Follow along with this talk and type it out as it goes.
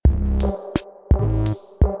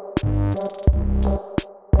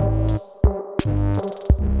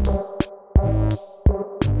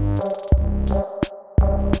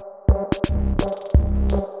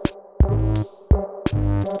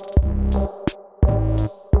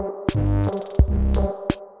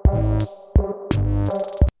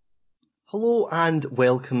and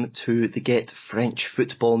welcome to the Get French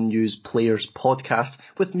Football News Players podcast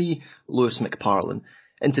with me, Lewis McParlin.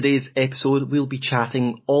 In today's episode, we'll be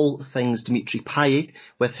chatting all things Dimitri Payet,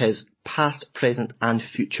 with his past, present and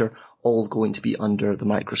future all going to be under the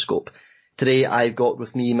microscope. Today I've got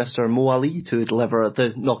with me Mr. Mo Ali to deliver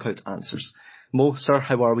the knockout answers. Mo, sir,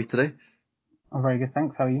 how are we today? I'm very good,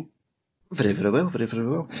 thanks. How are you? Very, very well, very, very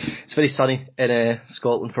well. It's very sunny in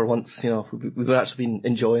Scotland for once. You know, we've actually been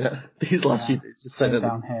enjoying it these last few days. Just sitting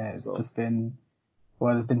down here, it's just been,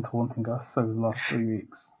 well, it's been taunting us over the last 3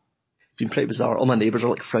 weeks. It's been pretty bizarre. All my neighbours are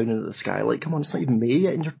like frowning at the sky, like, come on, it's not even May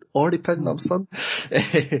yet and you're already putting up sun.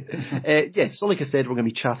 So like I said, we're going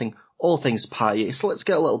to be chatting all things Payet. So let's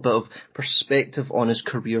get a little bit of perspective on his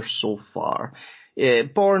career so far.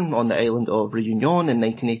 Born on the island of Réunion in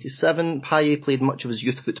 1987, Payet played much of his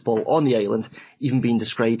youth football on the island, even being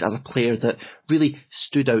described as a player that really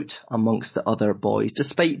stood out amongst the other boys,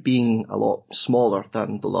 despite being a lot smaller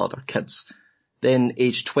than the other kids. Then,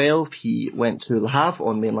 aged 12, he went to Le Havre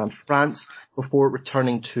on mainland France before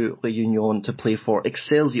returning to Réunion to play for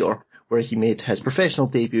Excelsior, where he made his professional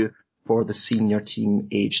debut for the senior team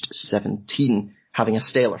aged 17. Having a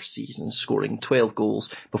stellar season, scoring 12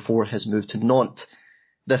 goals before his move to Nantes.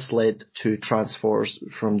 This led to transfers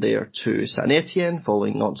from there to Saint-Etienne,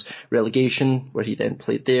 following Nantes' relegation, where he then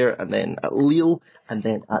played there, and then at Lille, and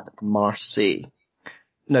then at Marseille.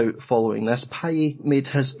 Now, following this, Payet made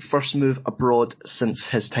his first move abroad since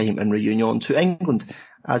his time in Réunion to England,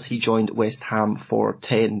 as he joined West Ham for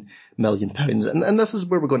 £10 million. And this is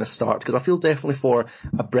where we're going to start, because I feel definitely for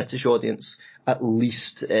a British audience, at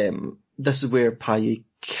least, this is where Payet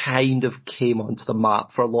kind of came onto the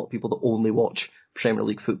map for a lot of people that only watch Premier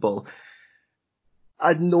League football.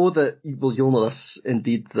 I know that, well, you'll know this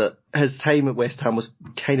indeed, that his time at West Ham was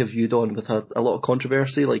kind of viewed on with a lot of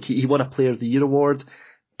controversy. Like, he won a Player of the Year award,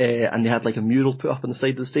 and they had like a mural put up on the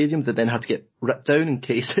side of the stadium that then had to get ripped down in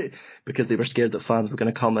case, because they were scared that fans were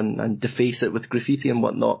going to come and deface it with graffiti and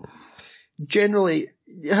whatnot. Generally,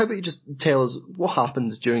 how about you just tell us what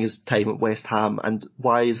happened during his time at West Ham and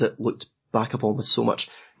why is it looked back upon with so much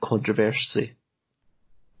controversy?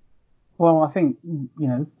 Well, I think,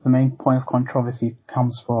 the main point of controversy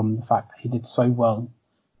comes from the fact that he did so well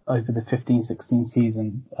over the 15-16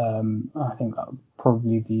 season. I think that would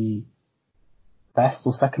probably be best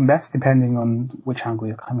or second best, depending on which angle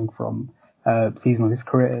you're coming from, season of his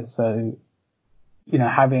career. So,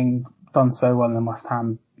 having done so well in West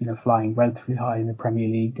Ham, flying relatively high in the Premier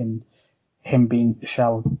League, and him being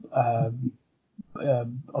shelled,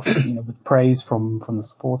 with praise from the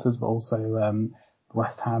supporters, but also,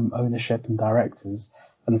 West Ham ownership and directors,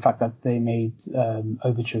 and the fact that they made,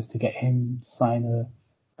 overtures to get him to sign a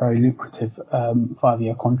very lucrative,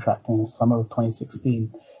 5-year contract in the summer of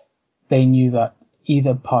 2016. They knew that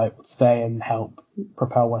either Payet would stay and help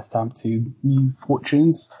propel West Ham to new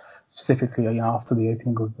fortunes, specifically after the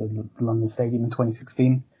opening of the London Stadium in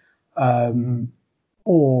 2016,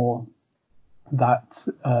 or that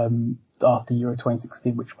after Euro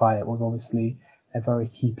 2016, which Payet was obviously a very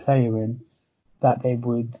key player in, that they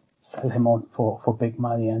would sell him on for big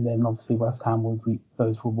money, and then obviously West Ham would reap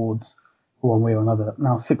those rewards one way or another.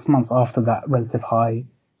 Now, 6 months after that relative high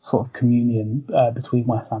sort of communion between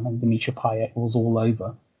West Ham and Dimitri Payet was all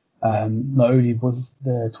over, not only was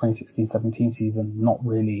the 2016-17 season not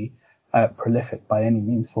really prolific by any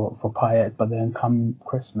means for Payet, but then come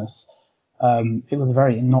Christmas, it was a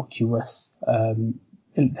very innocuous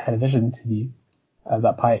television interview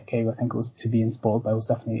that Payet gave. I think it was to be in Sport, but it was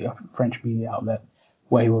definitely a French media outlet,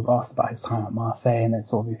 where he was asked about his time at Marseille and then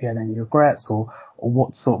sort of if he had any regrets or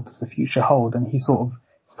what sort of does the future hold. And he sort of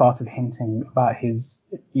started hinting about his,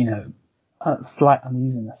 slight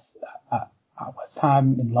uneasiness at West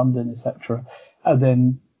Ham, in London, etc. And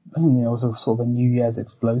then, there was a sort of a New Year's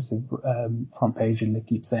explosive front page in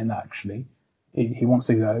L'Équipe saying that actually he wants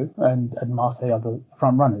to go, and Marseille are the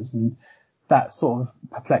front runners. And that sort of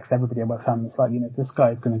perplexed everybody at West Ham. It's like, this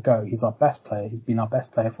guy is going to go. He's our best player. He's been our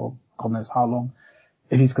best player for God knows how long.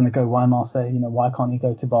 If he's going to go, why Marseille? Why can't he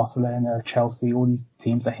go to Barcelona, Chelsea, all these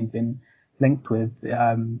teams that he'd been linked with,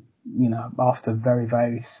 after a very,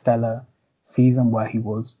 very stellar season where he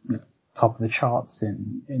was top of the charts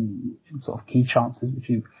in sort of key chances,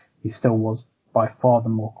 which he still was by far the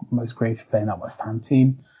most creative player in that West Ham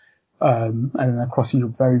team. And then across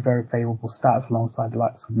Europe, very, very favourable stats alongside the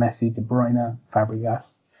likes of Messi, De Bruyne,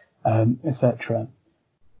 Fabregas, etc.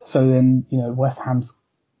 So then, West Ham's,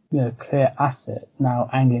 clear asset now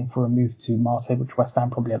angling for a move to Marseille, which West Ham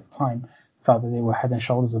probably at the time felt that they were head and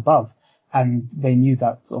shoulders above. And they knew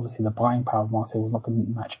that obviously the buying power of Marseille was not going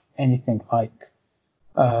to match anything like,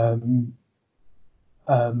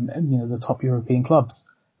 the top European clubs.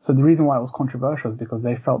 So the reason why it was controversial is because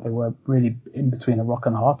they felt they were really in between a rock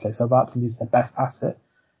and a hard place. They're about to lose their best asset,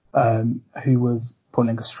 who was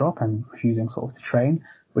pulling a strop and refusing sort of to train,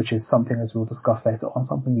 which is something, as we'll discuss later on,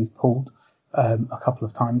 something he's pulled a couple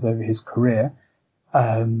of times over his career.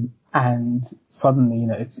 And suddenly,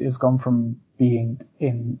 it's gone from being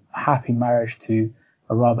in a happy marriage to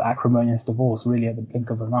a rather acrimonious divorce, really at the blink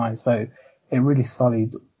of an eye. So it really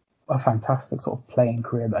sullied a fantastic sort of playing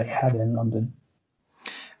career that he had in London.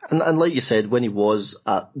 And like you said, when he was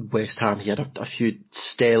at West Ham, he had a few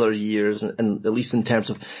stellar years, and at least in terms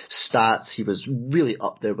of stats, he was really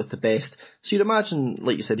up there with the best. So you'd imagine,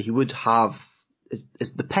 like you said, he would have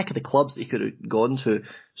is the pick of the clubs that he could have gone to.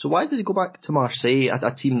 So why did he go back to Marseille,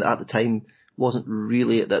 a team that at the time wasn't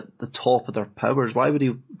really at the top of their powers? Why would he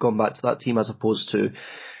have gone back to that team as opposed to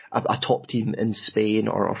a top team in Spain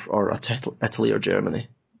or Italy or Germany?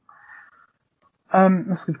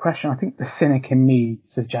 That's a good question. I think the cynic in me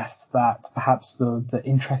suggests that perhaps the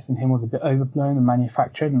interest in him was a bit overblown and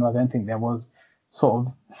manufactured, and I don't think there was sort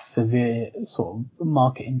of severe sort of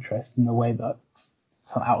market interest in the way that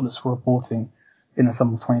some outlets were reporting in the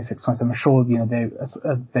summer of 26, 27. I'm sure,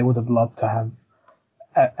 they would have loved to have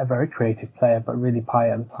a very creative player, but really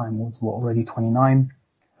Payet at the time was already 29,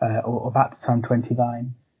 or about to turn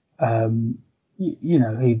 29.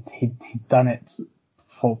 He'd done it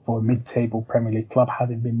for a mid-table Premier League club,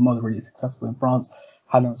 having been moderately successful in France,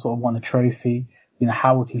 hadn't sort of won a trophy.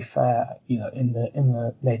 How would he fare, in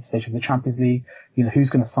the later stage of the Champions League?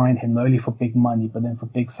 Who's going to sign him not only for big money, but then for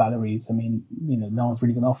big salaries? I mean, no one's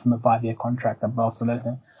really going to offer him a 5-year contract at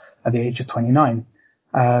Barcelona at the age of 29.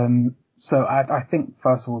 So I think,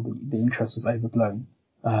 first of all, the interest was overblown,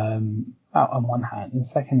 on one hand. And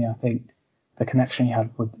secondly, I think the connection he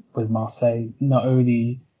had with Marseille, not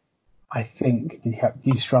only, I think, did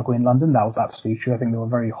he struggle in London? That was absolutely true. I think there were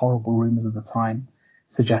very horrible rumours at the time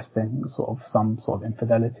suggesting some sort of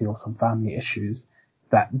infidelity or some family issues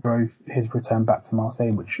that drove his return back to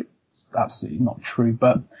Marseille, which is absolutely not true.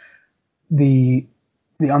 But the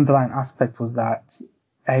underlying aspect was that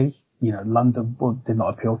London did not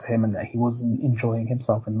appeal to him and that he wasn't enjoying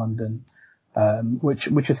himself in London,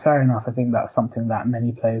 which is fair enough. I think that's something that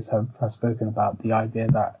many players have spoken about, the idea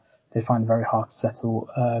that they find it very hard to settle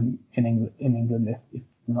in England if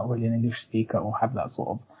you're not really an English speaker or have that sort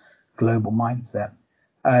of global mindset.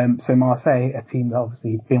 So Marseille, a team that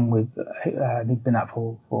obviously he'd been at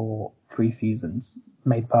for 3 seasons,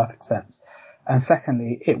 made perfect sense. And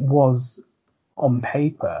secondly, it was on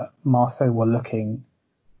paper, Marseille were looking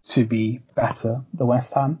to be better than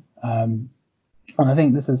West Ham. And I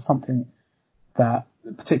think this is something that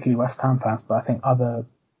particularly West Ham fans, but I think other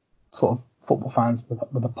sort of football fans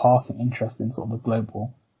with a passing interest in sort of the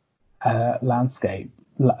global landscape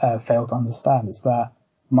fail to understand, is that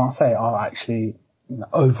Marseille are actually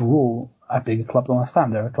overall a bigger club than West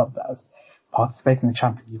Ham. They're a club that has participated in the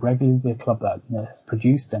Champions League regularly. They're a club that has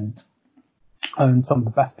produced and owned some of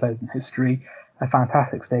the best players in history, a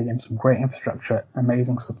fantastic stadium, some great infrastructure,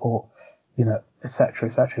 amazing support, etc.,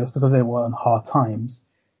 etc. Just because they were on hard times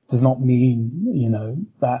does not mean,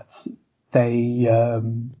 that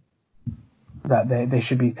they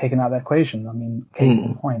should be taken out of the equation. I mean, case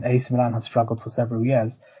in point, AC Milan have struggled for several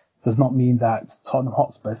years. Does not mean that Tottenham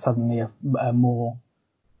Hotspur is suddenly a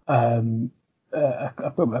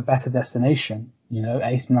better destination.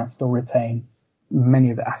 AC Milan still retain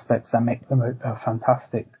many of the aspects that make them a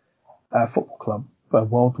fantastic football club,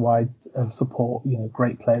 worldwide support,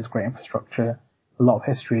 great players, great infrastructure, a lot of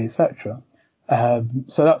history, etc.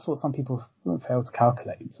 So that's what some people fail to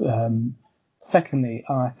calculate. Secondly,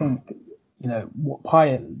 I think what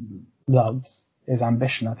Payet loves is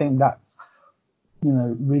ambition. I think that's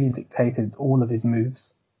really dictated all of his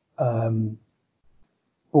moves. So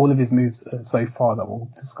far that we'll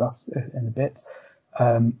discuss in a bit.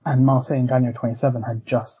 And Marseille in January 27 had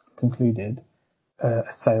just concluded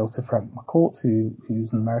a sale to Frank McCourt,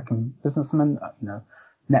 who's an American businessman,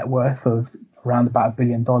 net worth of around about $1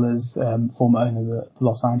 billion, former owner of the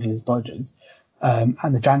Los Angeles Dodgers.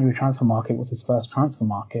 And the January transfer market was his first transfer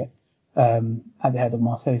market at the head of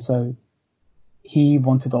Marseille. So he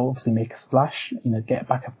wanted to obviously make a splash, get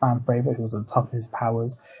back a fan favourite who was at the top of his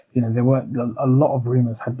powers. There were a lot of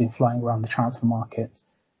rumours had been flying around the transfer market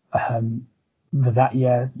that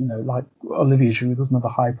year. Like Olivier Giroud was another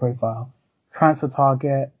high profile transfer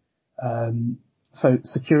target. So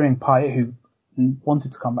securing Payet, who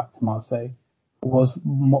wanted to come back to Marseille, was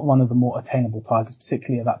one of the more attainable targets,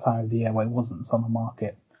 particularly at that time of the year where it wasn't the summer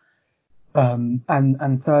market.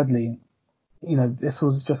 And thirdly, this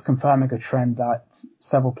was just confirming a trend that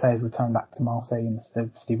several players returned back to Marseille.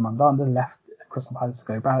 Steve Mandanda left Crystal Palace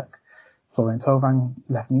to go back. Florian Thauvin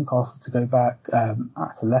left Newcastle to go back.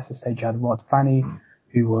 At a lesser stage, you had Rod Fanny,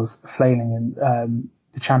 who was flailing in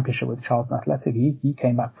the Championship with Charlton Athletic. He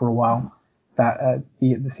came back for a while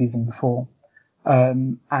the season before.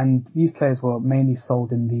 And these players were mainly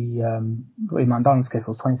sold in in Mandana's case, it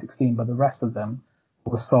was 2016, but the rest of them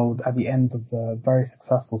were sold at the end of the very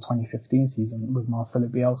successful 2015 season with Marcelo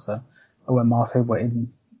Bielsa, when Marseille were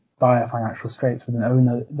in dire financial straits with an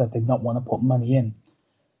owner that did not want to put money in.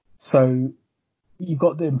 So you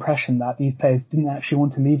got the impression that these players didn't actually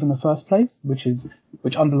want to leave in the first place, which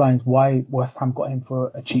underlines why West Ham got him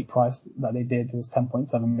for a cheap price that they did. It was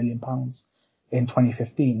 £10.7 million in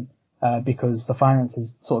 2015, because the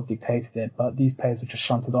finances sort of dictated it, but these players were just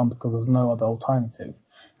shunted on because there's no other alternative.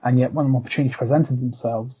 And yet when an opportunity presented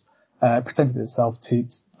itself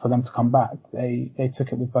for them to come back, they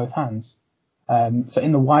took it with both hands. So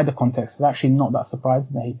in the wider context, it's actually not that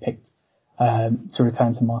surprising that he picked to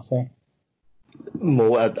return to Marseille.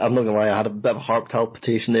 Mo, I'm not going to lie, I had a bit of a heart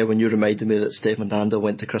palpitation there when you reminded me that Steve Mandanda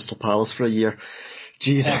went to Crystal Palace for a year.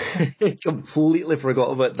 Jeez, I completely forgot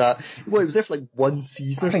about that. Well, he was there for like one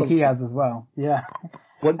season or something. I think he has as well, yeah.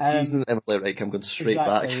 One season, and I'm like, I'm going straight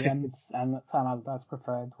back. And at the time that's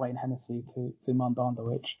preferred Wayne Hennessy to Mandanda,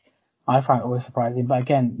 which I find always surprising. But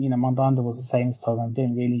again, Mandanda was the same as Tottenham,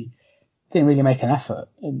 didn't really make an effort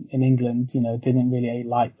in England, didn't really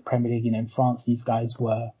like the Premier League. In France, these guys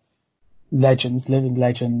were legends, living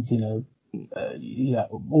legends,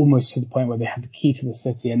 almost to the point where they had the key to the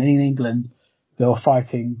city. And then in England, they were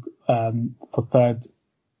fighting for third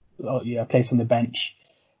place on the bench,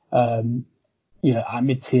 at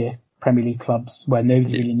mid-tier Premier League clubs where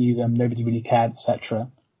nobody really knew them, nobody really cared, etc.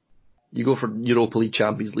 You go for Europa League,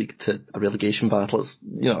 Champions League to a relegation battle.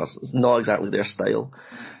 It's not exactly their style.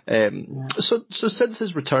 So since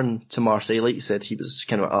his return to Marseille, like you said, he was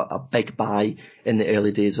kind of a big buy in the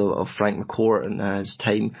early days of Frank McCourt and his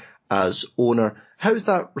time as owner. How's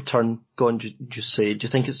that return gone, do you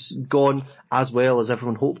think it's gone as well as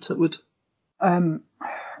everyone hoped it would?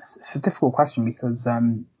 It's a difficult question because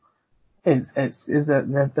there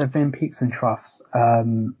have been peaks and troughs.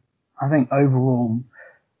 I think overall,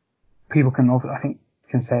 people can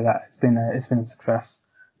say that it's been a success.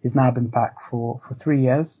 He's now been back for 3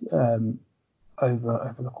 years,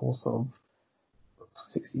 over the course of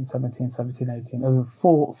 16, 17, 18, over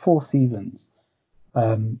four seasons,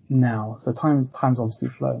 now. So time's obviously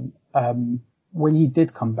flown. When he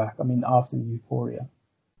did come back, after the euphoria,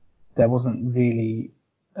 there wasn't really,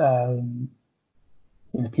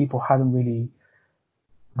 people hadn't really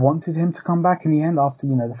wanted him to come back in the end after,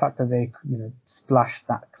 the fact that they, splashed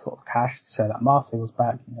that sort of cash to show that Marseille was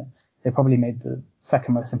back. They probably made the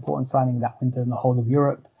second most important signing that window in the whole of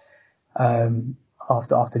Europe,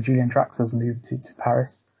 after Julian Draxler's move to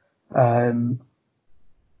Paris.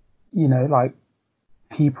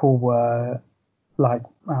 People were like,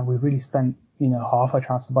 wow, we really spent, half our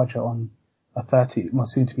transfer budget on a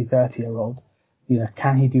soon to be 30-year-old.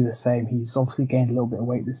 Can he do the same? He's obviously gained a little bit of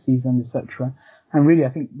weight this season, etc. And really, I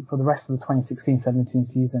think for the rest of the 2016-17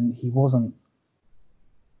 season, he wasn't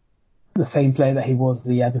the same player that he was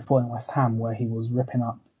the year before in West Ham, where he was ripping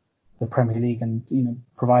up the Premier League and,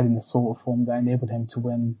 providing the sort of form that enabled him to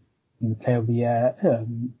win Player of the Year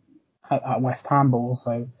at West Ham, but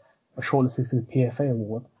also a shortlisted for the PFA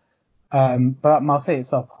award. But Marseille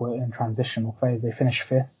itself were in a transitional phase. They finished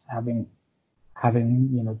fifth, having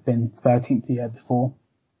been 13th the year before.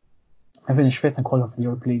 They finished fifth and qualified for the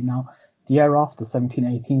Europa League. Now, the year after,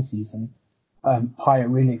 17-18 season, Payet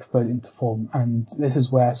really exploded into form, and this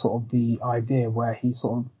is where sort of the idea where he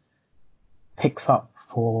sort of picks up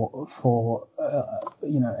for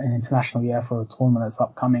an international year for a tournament that's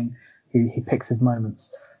upcoming. He picks his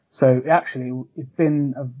moments. So actually, it's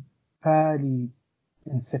been a fairly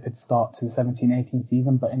insipid start to the 17-18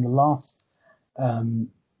 season, but in the last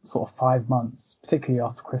sort of 5 months, particularly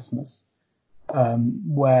after Christmas,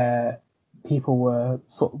 where people were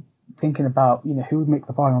sort of thinking about, who would make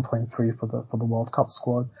the final 23 for the World Cup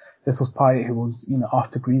squad. This was Payet, who was,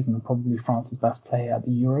 after Griezmann, probably France's best player at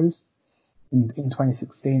the Euros in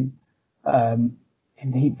 2016. And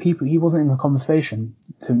he wasn't in the conversation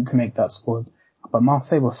to make that squad. But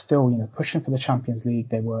Marseille was still, pushing for the Champions League.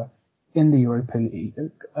 They were in the Europa League.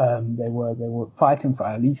 They were fighting for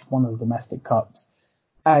at least one of the domestic cups.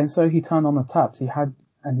 And so he turned on the taps. He had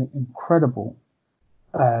an incredible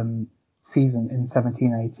season in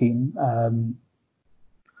 17-18,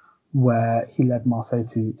 where he led Marseille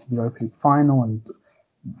to the Europa League final and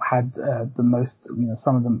had the most,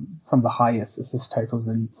 some of the highest assist totals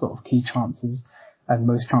in sort of key chances and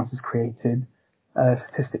most chances created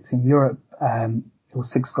statistics in Europe. it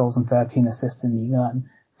was 6 goals and 13 assists in Ligue 1,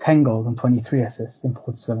 10 goals and 23 assists in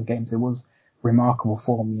 47 games. It was remarkable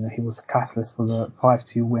form. You know, he was a catalyst for the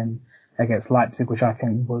 5-2 win against Leipzig, which I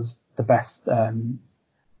think was the best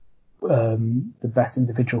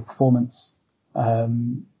individual performance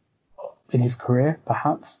in his career,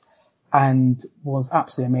 perhaps, and was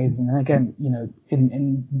absolutely amazing. And again, you know,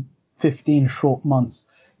 in 15 short months,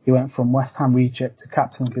 he went from West Ham reject to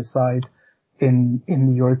captaining his side in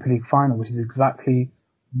the Europa League final, which is exactly,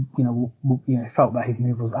 felt that his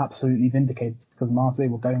move was absolutely vindicated because Marseille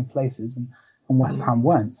were going places and West Ham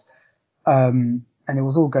weren't. And it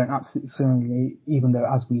was all going absolutely swimmingly, even though,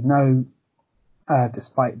 as we know,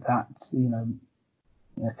 despite that,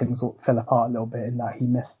 things fell apart a little bit in that he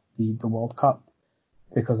missed the World Cup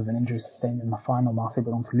because of an injury sustained in the final. Marseille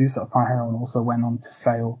went on to lose that final and also went on to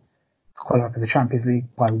fail to qualify for the Champions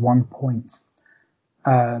League by 1 point.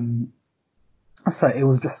 So it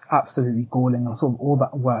was just absolutely galling, and sort of all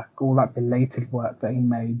that work, all that belated work that he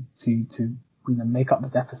made to make up the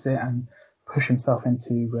deficit and push himself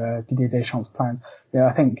into Didier Deschamps' plans. Yeah,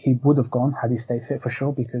 I think he would have gone had he stayed fit for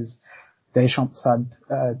sure, because Deschamps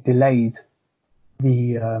had delayed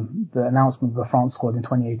the announcement of the France squad in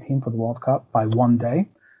 2018 for the World Cup by 1 day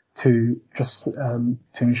to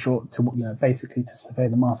ensure basically to survey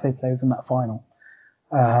the Marseille players in that final.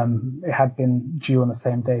 It had been due on the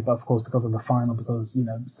same day, but of course because of the final, because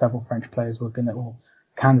several French players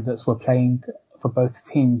candidates were playing for both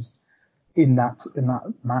teams in that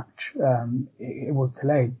match, it was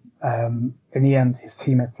delayed. In the end, his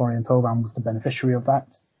teammate Florian Thauvin was the beneficiary of that.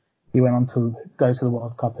 He went on to go to the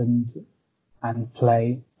World Cup and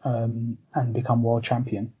play and become world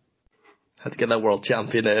champion. Had to get that world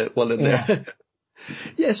champion one in there.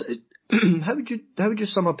 Yes. How would you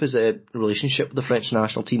sum up his relationship with the French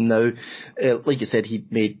national team now? Like you said, he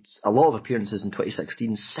made a lot of appearances in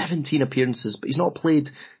 2016, 17 appearances, but he's not played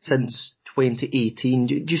since 2018.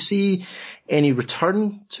 Do you see any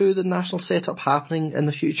return to the national setup happening in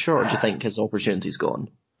the future, or do you think his opportunity's gone?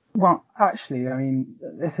 Well, actually, I mean,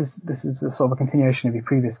 this is a sort of a continuation of your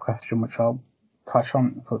previous question, which I'll touch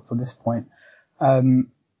on for this point.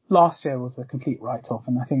 Last year was a complete write-off,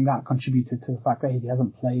 and I think that contributed to the fact that he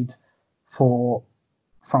hasn't played for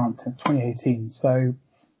France in 2018. So,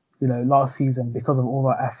 last season, because of all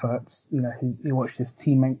that efforts, he watched his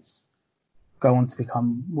teammates go on to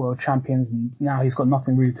become world champions, and now he's got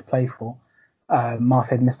nothing really to play for.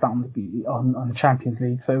 Marseille had missed out on the Champions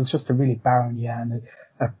League, so it was just a really barren year and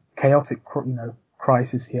a chaotic,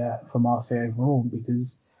 crisis here for Marseille overall,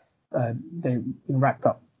 because they racked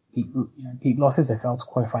up deep losses. They failed to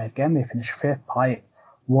qualify again. They finished fifth. Payet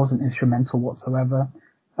wasn't instrumental whatsoever.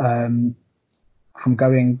 From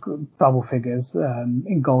going double figures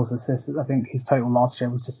in goals and assists, I think his total last year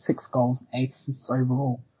was just 6 goals and 8 assists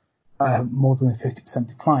overall, more than a 50%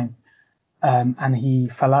 decline. And he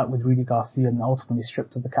fell out with Rudy Garcia and ultimately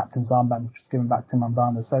stripped of the captain's armband, which was given back to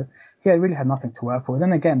Mandanda. So yeah, he really had nothing to work for.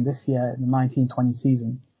 Then again, this year, in the 1920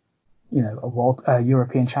 season, a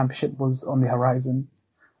European Championship was on the horizon.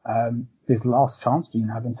 His last chance,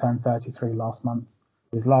 having turned 33 last month,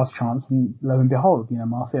 his last chance, and lo and behold,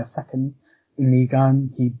 Marseille are second in Ligue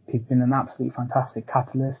 1. He's been an absolutely fantastic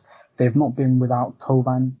catalyst. They've not been without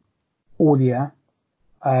Thauvin all year.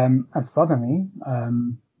 And suddenly,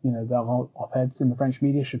 there are op-eds in the French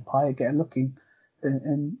media, should Payet get a look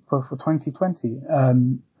for 2020.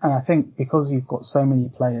 And I think because you've got so many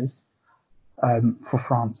players, for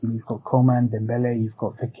France, you've got Coman, Dembele, you've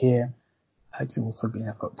got Fekir,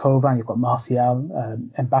 you've got Thauvin, you've got Martial,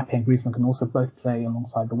 Mbappe and Griezmann can also both play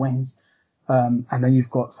alongside the wings. And then you've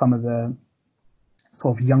got some of the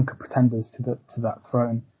sort of younger pretenders to that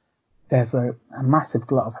throne. There's a massive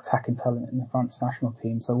glut of attacking talent in the French national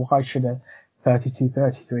team. So why should a 32,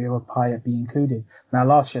 33-year-old Payet be included? Now,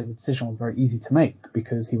 last year the decision was very easy to make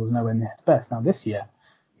because he was nowhere near his best. Now this year,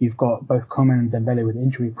 you've got both Coman and Dembele with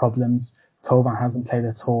injury problems. Thauvin hasn't played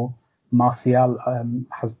at all. Martial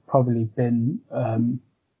has probably been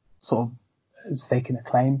sort of staking a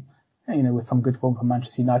claim, with some good form for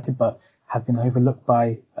Manchester United, but has been overlooked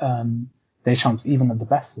by Deschamps even at the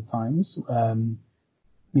best of times.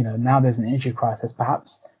 Now there's an injury crisis.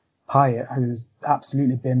 Perhaps Payet, who's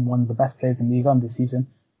absolutely been one of the best players in Ligue 1 this season,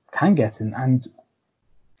 can get in, and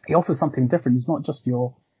he offers something different. He's not just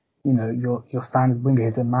your standard winger.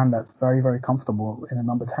 He's a man that's very, very comfortable in a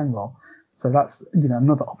number 10 role. So that's,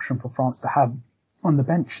 another option for France to have on the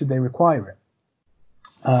bench should they require it.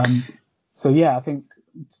 So yeah, I think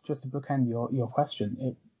just to bookend your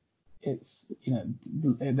question, it's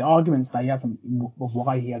the arguments that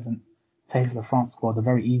why he hasn't played for the France squad are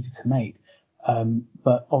very easy to make.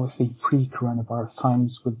 But obviously pre-coronavirus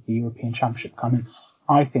times with the European Championship coming,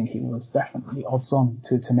 I think he was definitely odds on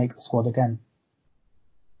to make the squad again.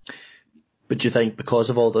 But do you think because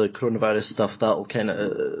of all the coronavirus stuff, that'll kind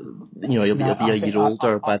of, he'll be a year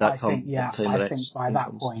older by that time?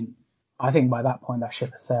 I think by that point that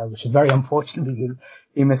ship has sailed, which is very unfortunate because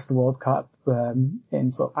he missed the World Cup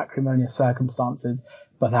in sort of acrimonious circumstances.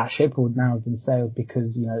 But that ship would now have been sailed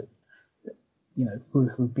because he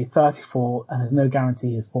would be 34 and there's no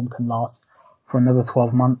guarantee his form can last for another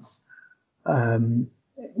 12 months. Dembele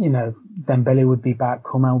would be back,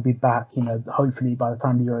 Coman would be back. Hopefully by the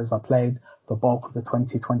time the Euros are played, the bulk of the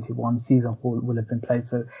 2021 season will have been played.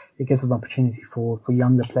 So it gives us an opportunity for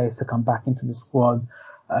younger players to come back into the squad.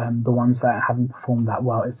 The ones that haven't performed that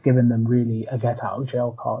well, it's given them really a get out of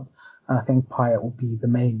jail card. And I think Payet will be the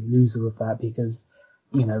main loser of that because,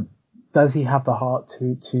 does he have the heart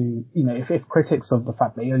to if critics of the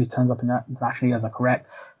fact that he only turns up in international years are correct,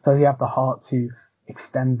 does he have the heart to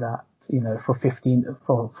extend that, for 15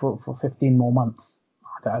 more months?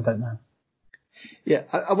 I don't know. Yeah,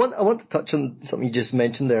 I want to touch on something you just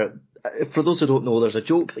mentioned there. For those who don't know, there's a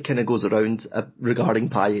joke that kind of goes around regarding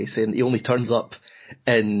Payet saying he only turns up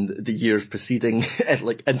in the years preceding at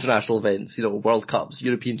like international events, World Cups,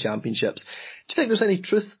 European Championships. Do you think there's any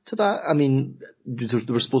truth to that? I mean, there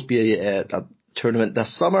was supposed to be a tournament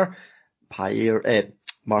this summer. Payet,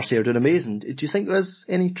 Marseille are doing amazing. Do you think there's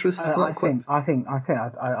any truth to that?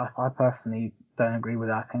 I personally don't agree with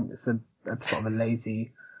that. I think it's a sort of a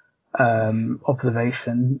lazy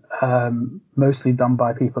observation, mostly done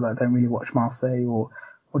by people that don't really watch Marseille or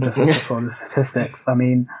just look at sort of the statistics. I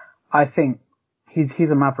mean, I think he's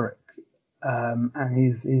a maverick, and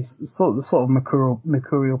he's sort of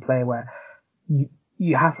mercurial player where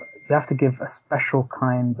you have to give a special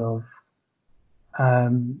kind of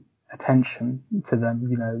attention to them.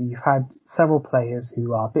 You've had several players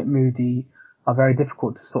who are a bit moody, are very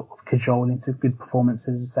difficult to sort of cajole into good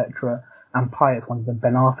performances, etc. And Payet's one of them.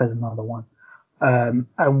 Ben Arfa is another one.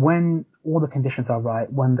 And when all the conditions are right,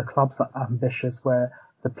 when the clubs are ambitious, where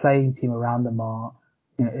the playing team around them are,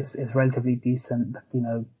 is relatively decent,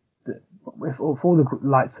 if all the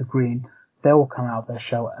lights are green, they will come out of their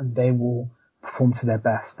shell and they will perform to their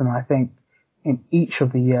best. And I think in each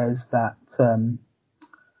of the years that,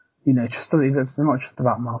 it's not just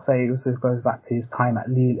about Marseille, it also goes back to his time at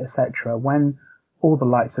Lille, etc. When all the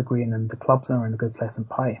lights are green and the clubs are in a good place and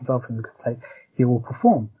Payet himself is in a good place, he will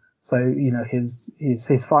perform. So,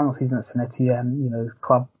 his final season at Saint Etienne, the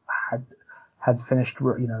club had finished,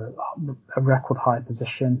 a record high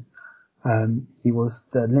position. He was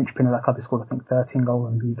the linchpin of that club. He scored, I think, 13 goals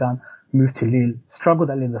in Ligue 1, moved to Lille,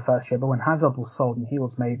 struggled at Lille the first year, but when Hazard was sold and he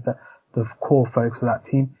was made the core focus of that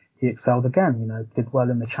team, he excelled again, did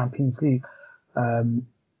well in the Champions League.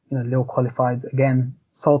 Lille qualified again,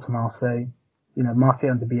 sold to Marseille.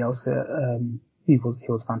 Marseille under Bielsa, he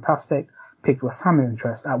was fantastic. Picked West Ham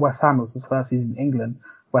interest. At West Ham, it was his first season in England.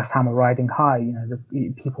 West Ham are riding high.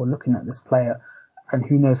 People are looking at this player, and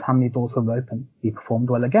who knows how many doors will open. He performed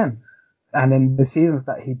well again. And then the seasons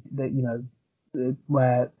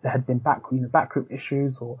where there had been backgroup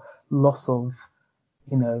issues or loss of,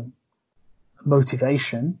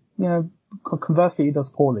 motivation, conversely, he does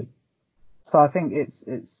poorly. So I think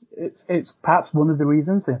it's perhaps one of the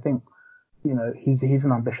reasons. I think, he's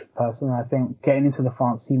an ambitious person. And I think getting into the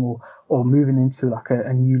France team or moving into like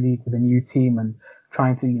a new league with a new team and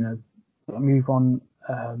trying to, move on,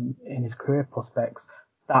 in his career prospects,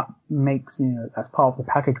 that makes, that's part of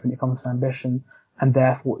the package when it comes to ambition, and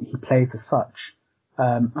therefore he plays as such.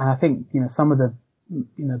 And I think, some of the,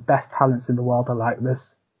 best talents in the world are like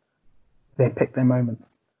this. They pick their moments.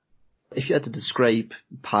 If you had to describe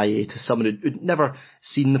Payet to someone who'd never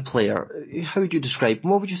seen the player, how would you describe him?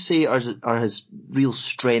 What would you say are his real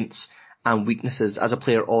strengths and weaknesses as a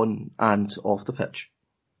player on and off the pitch?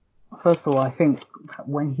 First of all, I think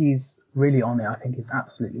when he's really on it, I think he's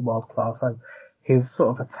absolutely world class. His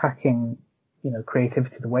sort of attacking,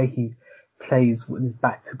 creativity, the way he plays with his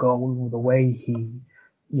back to goal, the way he,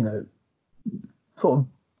 sort of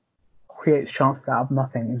creates chances out of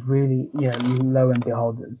nothing is really, lo and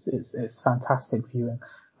behold, it's fantastic viewing.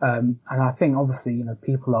 And I think obviously,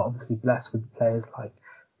 people are obviously blessed with players like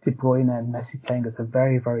De Bruyne and Messi playing at the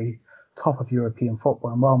very, very top of European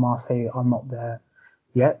football. And while Marseille are not there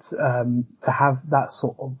yet, to have that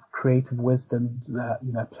sort of creative wisdom,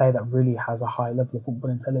 that, player that really has a high level of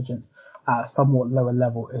football intelligence at a somewhat lower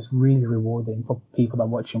level is really rewarding for people that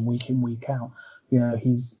watch him week in, week out.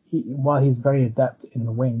 While he's very adept in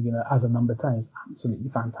the wing, as a number 10, he's absolutely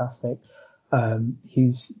fantastic.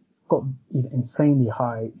 He's got insanely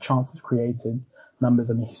high chances created, numbers.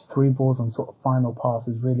 I mean, his through balls and sort of final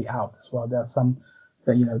passes really out as well. There are some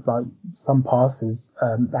that, like some passes,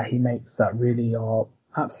 that he makes that really are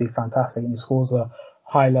absolutely fantastic, and he scores a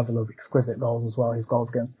high level of exquisite goals as well. His goals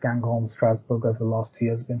against Guingamp and Strasbourg over the last 2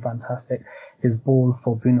 years have been fantastic. His ball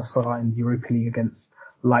for Bundesliga in the Europa League against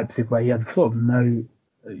Leipzig, where he had sort of no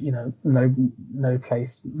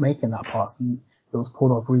place making that pass, and it was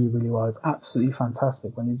pulled off really, really well. It's absolutely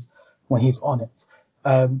fantastic when he's on it.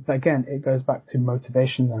 But again, it goes back to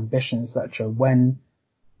motivation and ambition, etc. When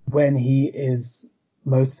he is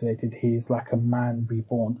motivated, he's like a man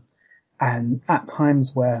reborn. And at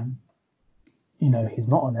times where, he's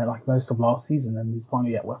not on it, like most of last season, and he's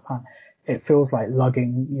finally at West Ham, it feels like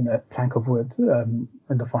lugging, a plank of wood, in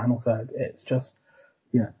the final third. It's just,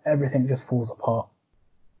 everything just falls apart.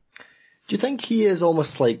 Do you think he is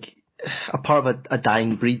almost like a part of a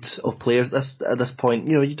dying breed of players at this point?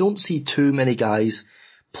 You don't see too many guys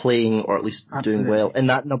playing, or at least doing well, in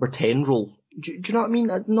that number 10 role. Do you know what I mean?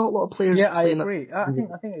 Not a lot of players. Yeah, I agree. I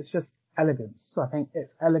think it's just elegance. So I think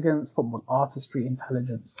it's elegance, football artistry,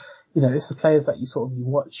 intelligence. It's the players that you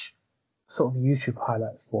watch sort of YouTube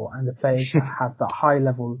highlights for, and the players that have that high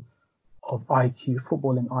level of IQ,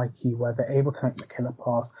 footballing IQ, where they're able to make the killer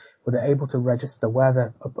pass, where they're able to register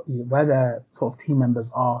where their sort of team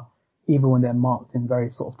members are, even when they're marked in very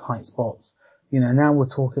sort of tight spots. Now we're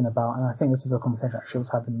talking about, and I think this is a conversation actually I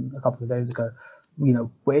was having a couple of days ago,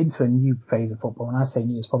 we're into a new phase of football. When I say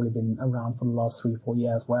new, it's probably been around for the last 3-4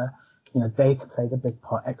 years, where, data plays a big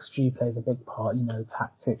part, XG plays a big part,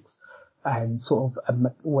 tactics, and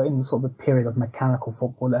we're in sort of a period of mechanical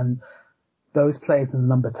football, and those players in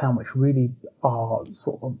number 10, which really are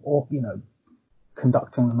sort of,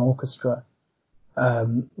 conducting an orchestra,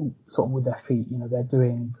 sort of with their feet, they're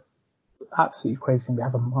doing absolutely crazy. They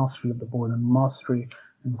have a mastery of the ball and mastery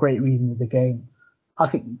and great reading of the game. I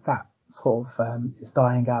think that sort of is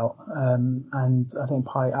dying out, and I think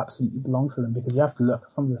Pai absolutely belongs to them, because you have to look at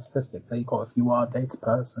some of the statistics that you've got if you are a data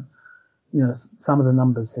person. Some of the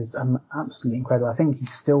numbers is absolutely incredible. I think he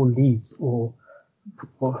still leads, or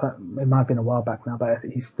it might have been a while back now, but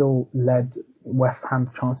he still led West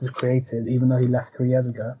Ham chances created, even though he left 3 years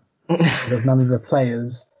ago. Because none of the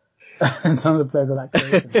players are that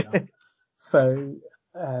creative now. So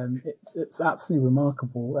it's absolutely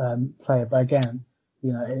remarkable player, but again,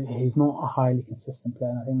 he's not a highly consistent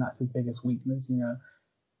player, and I think that's his biggest weakness.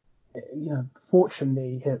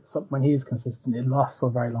 Fortunately, when he is consistent, it lasts for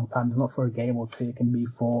a very long time. It's not for a game or two; it can be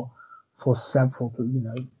for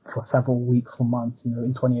several weeks or months. In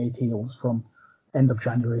 2018, it was from end of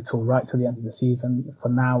January till right to the end of the season. For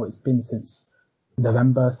now, it's been since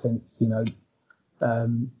November,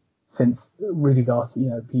 since Rudy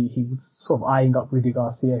Garcia, he was sort of eyeing up Rudy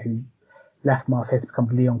Garcia, who left Marseille to become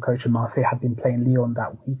Lyon coach, and Marseille had been playing Lyon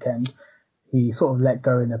that weekend. He sort of let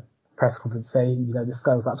go in a press conference saying, this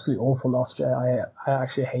guy was absolutely awful last year. I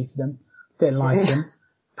actually hated him, didn't like him.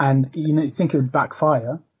 And, you think it would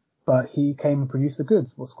backfire, but he came and produced the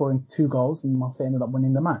goods, was scoring 2 goals, and Marseille ended up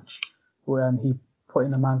winning the match. When he put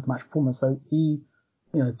in a man of the match performance. So he,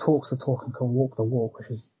 talks the talk and can walk the walk, which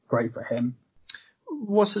is great for him.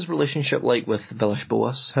 What's his relationship like with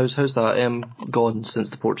Villas-Boas? How's that gone since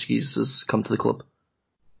the Portuguese has come to the club?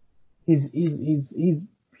 He's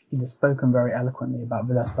spoken very eloquently about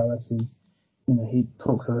Villas-Boas. He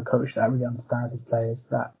talks of a coach that really understands his players,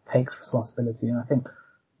 that takes responsibility, and I think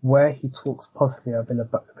where he talks positively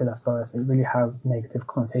about Villas-Boas, it really has negative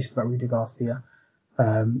connotations about Rudy Garcia,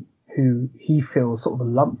 who he feels sort of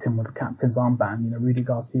lumped him with the captain's armband. Rudy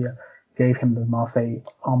Garcia gave him the Marseille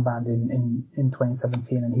armband in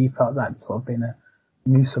 2017, and he felt that sort of been a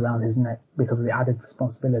noose around his neck because of the added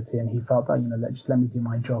responsibility, and he felt that, just let me do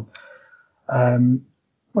my job.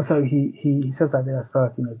 So he says that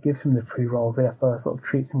Villas-Boas, gives him the free role. Villas-Boas sort of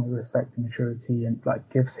treats him with respect and maturity, and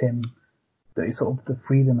gives him the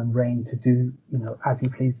freedom and reign to do, as he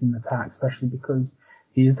pleases in attack, especially because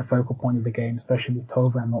he is the focal point of the game, especially with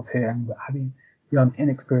Thauvin not here and having young,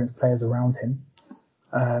 inexperienced players around him.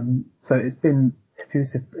 So it's been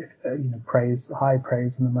effusive, praise, high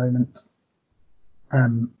praise in the moment.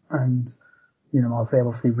 And, Marseille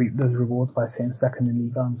obviously reaped those rewards by staying second in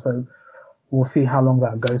Ligue 1. So we'll see how long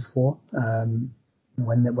that goes for,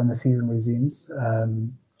 when the season resumes.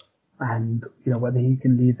 And, whether he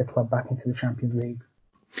can lead the club back into the Champions League.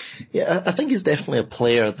 Yeah, I think he's definitely a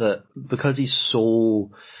player that, because he's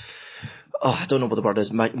so, I don't know what the word is,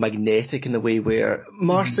 magnetic in the way where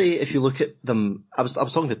Marseille, if you look at them, I was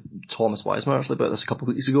talking to Thomas Wiseman actually about this a couple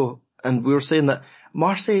of weeks ago, and we were saying that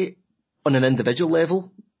Marseille, on an individual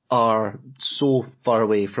level, are so far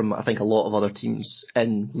away from, I think, a lot of other teams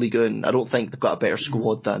in Ligue 1. I don't think they've got a better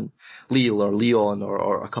squad than Lille or Lyon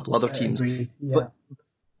or a couple other teams. Agreed, yeah.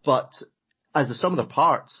 But as the sum of their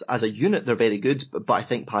parts, as a unit, they're very good. But I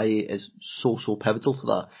think Payet is so pivotal to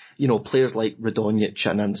that. You know, players like Radonjic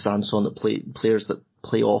and Sanson players that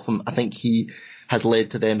play off him, I think he has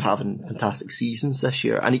led to them having fantastic seasons this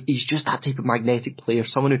year. And he's just that type of magnetic player,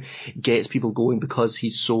 someone who gets people going because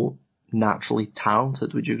he's so naturally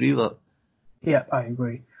talented. Would you agree with that? Yeah, I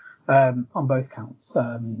agree. On both counts.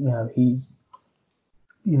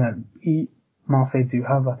 Marseille do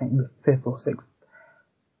have, I think, the 5th or 6th,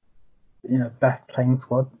 best playing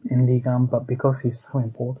squad in Ligue 1, but because he's so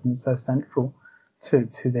important and so central to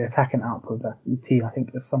the attacking output that the team, I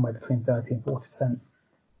think, is somewhere between 30 and 40%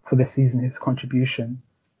 for this season, his contribution,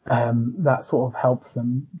 that sort of helps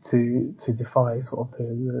them to defy sort of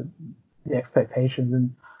the expectations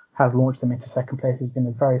and has launched them into second place. He's been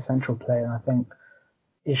a very central player, and I think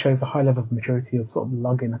it shows a high level of maturity of sort of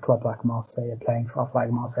lugging a club like Marseille, playing stuff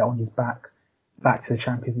like Marseille on his back to the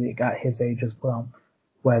Champions League at his age as well,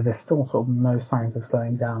 where there's still sort of no signs of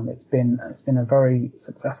slowing down. It's been a very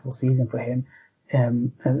successful season for him,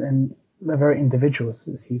 and a very individual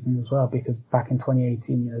season as well, because back in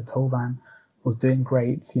 2018, Thauvin was doing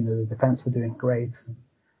great, the defense were doing great.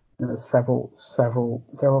 Several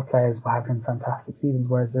players were having fantastic seasons,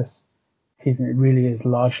 whereas this season it really is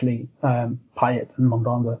largely Payet and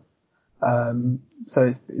Mandanda.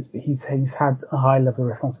 So he's had a high level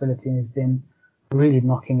of responsibility, and he's been really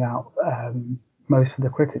knocking out most of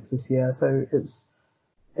the critics this year. So it's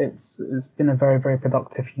been a very, very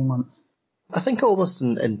productive few months. I think almost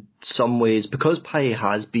in some ways, because Payet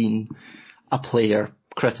has been a player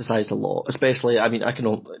criticised a lot, especially, I mean,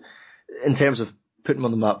 in terms of putting him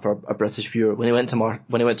on the map for a British viewer, when he went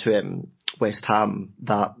to West Ham,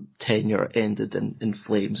 that tenure ended in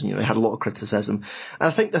flames, and he had a lot of criticism.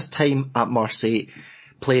 And I think this time at Marseille,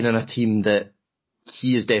 playing in a team that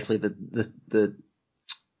he is definitely the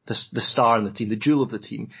star in the team, the jewel of the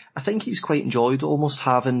team, I think he's quite enjoyed almost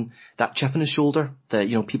having that chip on his shoulder that,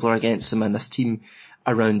 people are against him and this team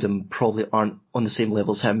around him probably aren't on the same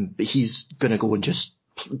level as him, but he's going to go and just,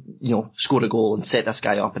 score a goal and set this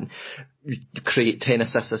guy up and create 10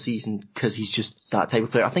 assists a season because he's just that type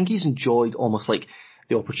of player. I think he's enjoyed almost like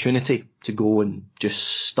the opportunity to go and just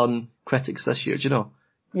stun critics this year, do you know?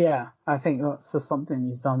 Yeah, I think that's just something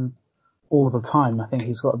he's done all the time. I think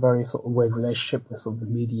he's got a very sort of weird relationship with sort of the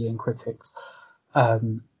media and critics,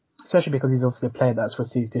 especially because he's obviously a player that's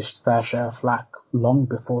received his fair share of flack long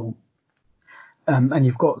before. And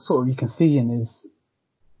you've got you can see in his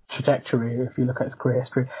trajectory, if you look at his career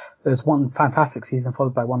history, there's one fantastic season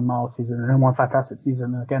followed by one mild season, and then one fantastic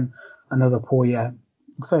season, and again another poor year.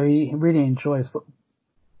 So he really enjoys sort of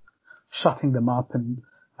shutting them up and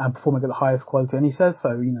performing at the highest quality. And he says so,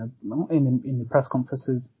 in the press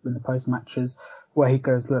conferences, in the post matches, where he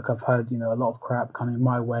goes, look, I've heard, a lot of crap coming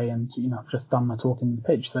my way, and, I've just done my talking on the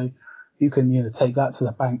pitch. So you can, take that to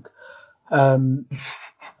the bank.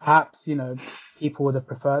 Perhaps, people would have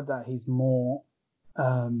preferred that he's more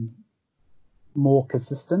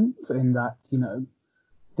consistent in that,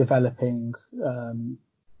 developing,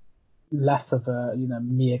 less of a,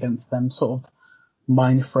 me against them sort of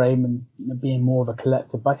mind frame and being more of a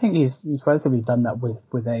collective. But I think he's relatively done that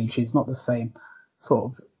with age. He's not the same sort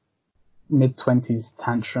of mid-20s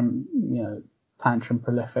tantrum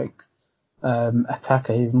prolific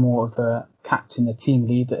attacker. He's more of a captain, a team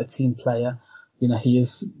leader, a team player. He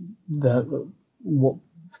is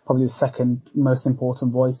probably the second most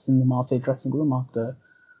important voice in the Marseille dressing room after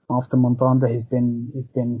Mandanda. He's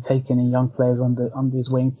been taking in young players under his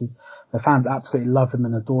wings. The fans absolutely love him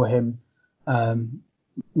and adore him.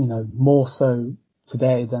 More so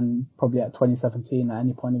today than probably at 2017 at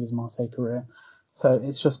any point of his Marseille career. So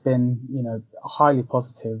it's just been, a highly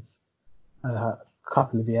positive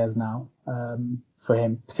couple of years now for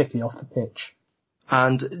him, particularly off the pitch.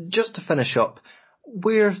 And just to finish up,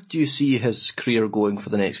 where do you see his career going for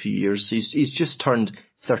the next few years? He's just turned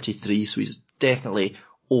 33, so he's definitely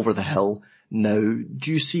over the hill now.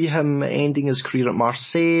 Do you see him ending his career at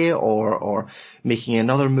Marseille or making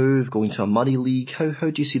another move, going to a money league? How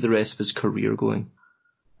do you see the rest of his career going?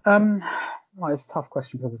 Well, it's a tough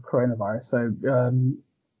question because of coronavirus. So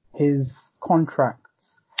his contract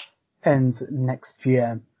ends next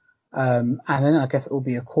year, and then I guess it will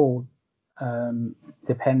be a call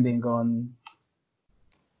depending on,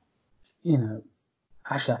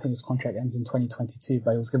 actually I think his contract ends in 2022,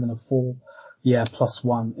 but he was given a 4-year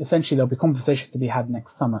 +1. Essentially, there'll be conversations to be had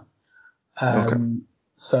next summer. Okay.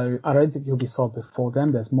 So I don't think he'll be sold before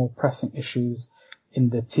then. There's more pressing issues in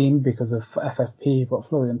the team because of FFP. You've got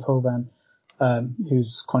Florian Thauvin,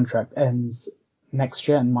 whose contract ends next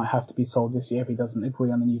year and might have to be sold this year if he doesn't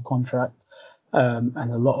agree on a new contract. And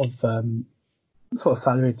a lot of sort of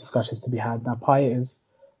salary discussions to be had. Now, Payet is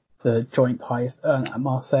the joint highest earner at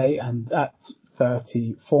Marseille, and at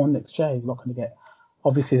 34 next year, he's not going to get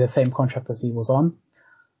obviously the same contract as he was on.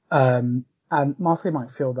 And Marseille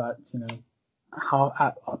might feel that, how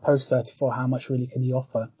at post 34, how much really can he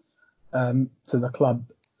offer to the club?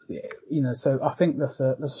 So I think there's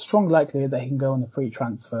a strong likelihood that he can go on a free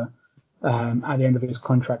transfer at the end of his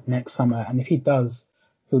contract next summer. And if he does,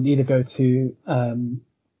 he'll either go to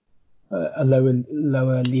a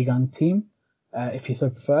lower Ligue 1 team, if he so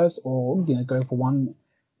prefers, or go for one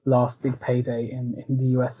last big payday in the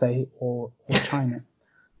USA or China.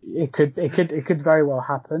 It could very well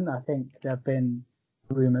happen. I think there have been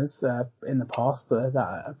rumours in the past, but that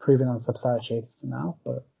are proven unsubstantiated for now.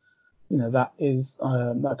 But that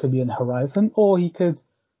could be on the horizon, or he could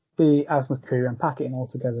be as Mercurial and pack it in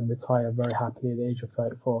altogether and retire very happily at the age of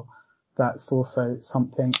 34. That's also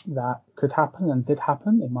something that could happen and did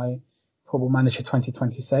happen in my Football Manager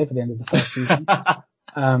 2020 save at the end of the first season.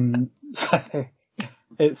 So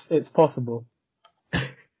it's possible.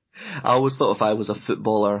 I always thought if I was a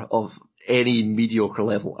footballer of any mediocre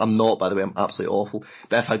level, I'm not, by the way, I'm absolutely awful,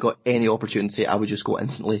 but if I got any opportunity, I would just go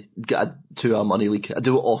instantly to a money league. I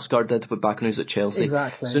do what Oscar did back when he was at Chelsea.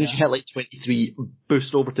 Exactly. As soon as you hit like 23,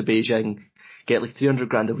 boost over to Beijing, get like 300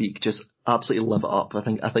 grand a week, just absolutely live it up. I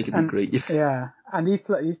think it'd be great. Yeah, and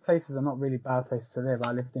these places are not really bad places to live.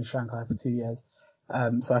 I lived in Shanghai for 2 years,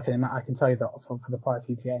 so I can tell you that for the price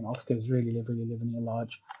he's getting, Oscar's really living here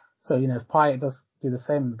large. So if Payet does do the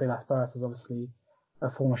same, Villas Boas is obviously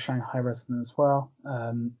a former Shanghai resident as well.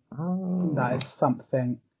 That is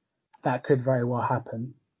something that could very well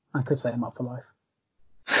happen and could set him up for life.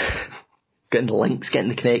 Getting the links, getting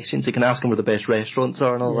the connections, you can ask him where the best restaurants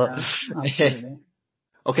are and all that. Absolutely.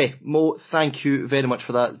 Okay, Mo, thank you very much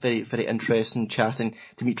for that. Very, very interesting chatting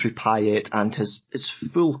Dimitri Payet and his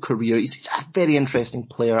full career. He's a very interesting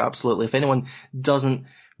player, absolutely. If anyone doesn't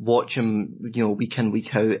watch him, week in,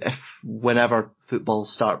 week out, whenever football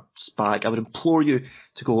starts back, I would implore you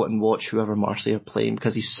to go and watch whoever Marseille are playing,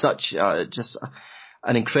 because he's such an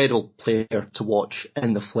incredible player to watch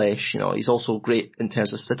in the flesh. He's also great in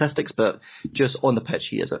terms of statistics, but just on the pitch,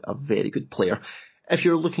 he is a very good player. If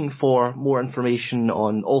you're looking for more information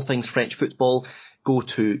on all things French football, go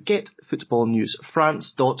to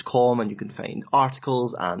getfootballnewsfrance.com and you can find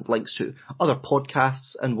articles and links to other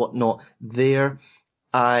podcasts and whatnot there.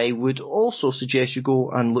 I would also suggest you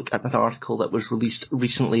go and look at an article that was released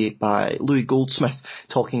recently by Louis Goldsmith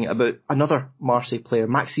talking about another Marseille player,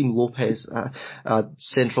 Maxime Lopez, a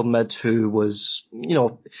central mid who was,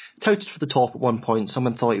 touted for the top at one point.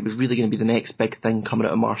 Someone thought he was really going to be the next big thing coming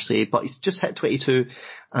out of Marseille, but he's just hit 22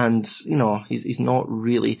 and, he's not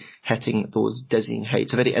really hitting those dizzying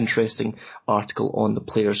heights. A very interesting article on the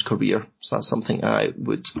player's career. So that's something I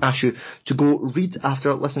would ask you to go read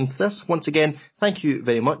after listening to this. Once again, thank you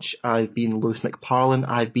very much. I've been Lewis McParlin.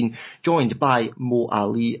 I've been joined by Mo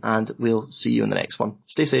Ali, and we'll see you in the next one.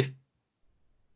 Stay safe.